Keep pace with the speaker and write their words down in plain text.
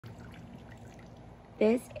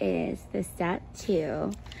This is the Step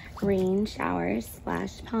 2 rain shower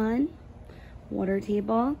splash pond water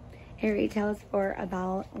table. It retails for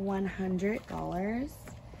about $100,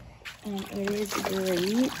 and it is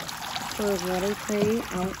great for water play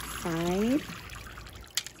outside,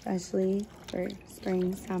 especially for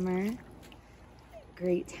spring, summer.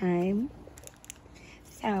 Great time.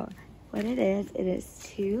 So what it is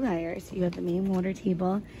 2 layers. You have the main water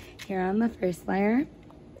table here on the first layer,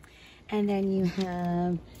 and then you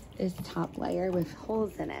have this top layer with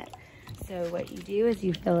holes in it. So what you do is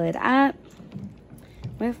you fill it up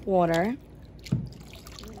with water.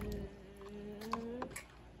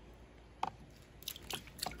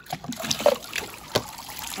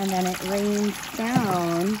 And then it rains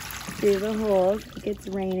down through the holes like it's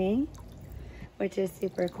raining, which is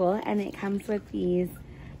super cool. And it comes with these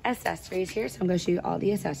accessories here. So I'm going to show you all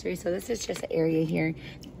the accessories. So this is just an area here.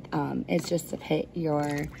 It's just to put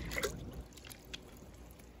your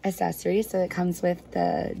accessories. So it comes with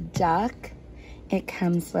the duck, it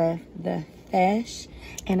comes with the fish,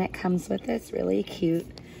 and it comes with this really cute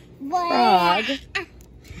frog.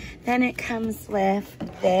 Then it comes with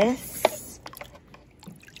this,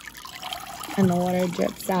 and the water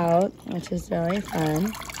drips out, which is really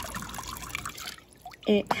fun.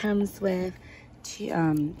 It comes with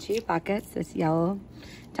two buckets, this yellow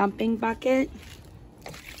dumping bucket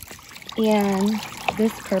and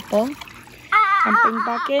this purple dumping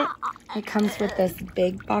bucket. It comes with this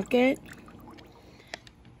big bucket,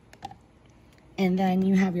 and then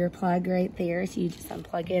you have your plug right there, so you just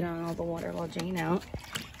unplug it and all the water will drain out.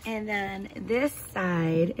 And then this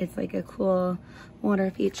side, it's like a cool water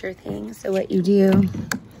feature thing. So what you do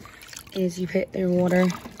is you put the water in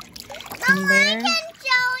there. I can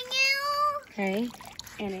show you. Okay,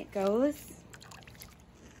 and it goes.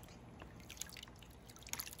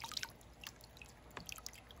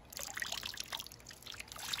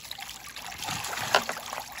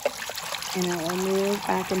 And it will move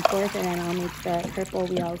back and forth, and then I'll make the purple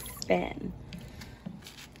wheel spin.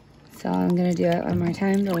 So I'm gonna do it one more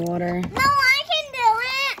time. The water. No, I can do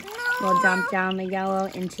it. No. Will dump down the yellow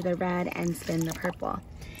into the red and spin the purple.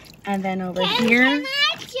 And then over here. Can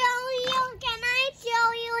I show you? Can I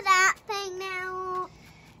show you that thing now?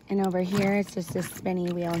 And over here, it's just a spinny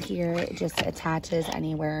wheel here. It just attaches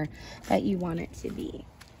anywhere that you want it to be.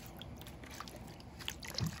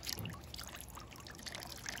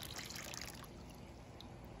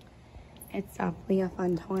 It's definitely a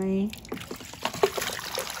fun toy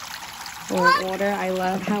for water. I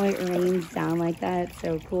love how it rains down like that. It's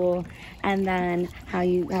so cool. And then how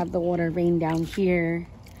you have the water rain down here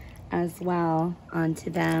as well onto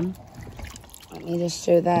them. Let me just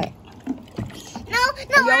show that. No,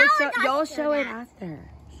 you'll show it after.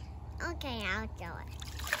 Okay, I'll show it.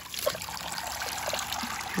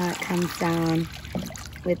 How it comes down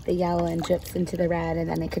with the yellow and drips into the red, and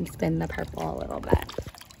then it can spin the purple a little bit.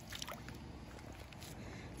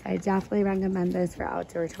 I definitely recommend this for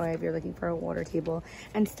outdoor toy if you're looking for a water table.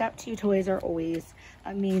 And Step 2 toys are always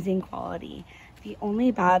amazing quality. The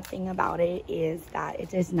only bad thing about it is that it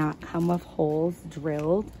does not come with holes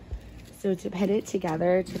drilled. So to put it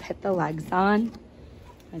together, to put the legs on,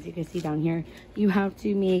 as you can see down here, you have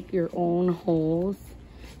to make your own holes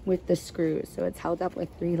with the screws. So it's held up with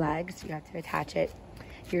 3 legs. You have to attach it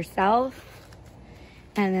yourself.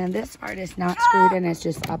 And then this part is not screwed in, it's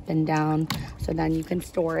just up and down. So then you can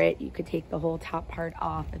store it. You could take the whole top part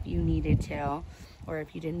off if you needed to, or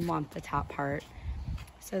if you didn't want the top part.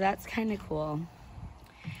 So that's kind of cool.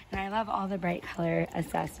 And I love all the bright color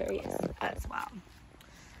accessories as well.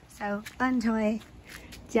 So fun toy,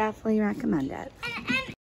 definitely recommend it.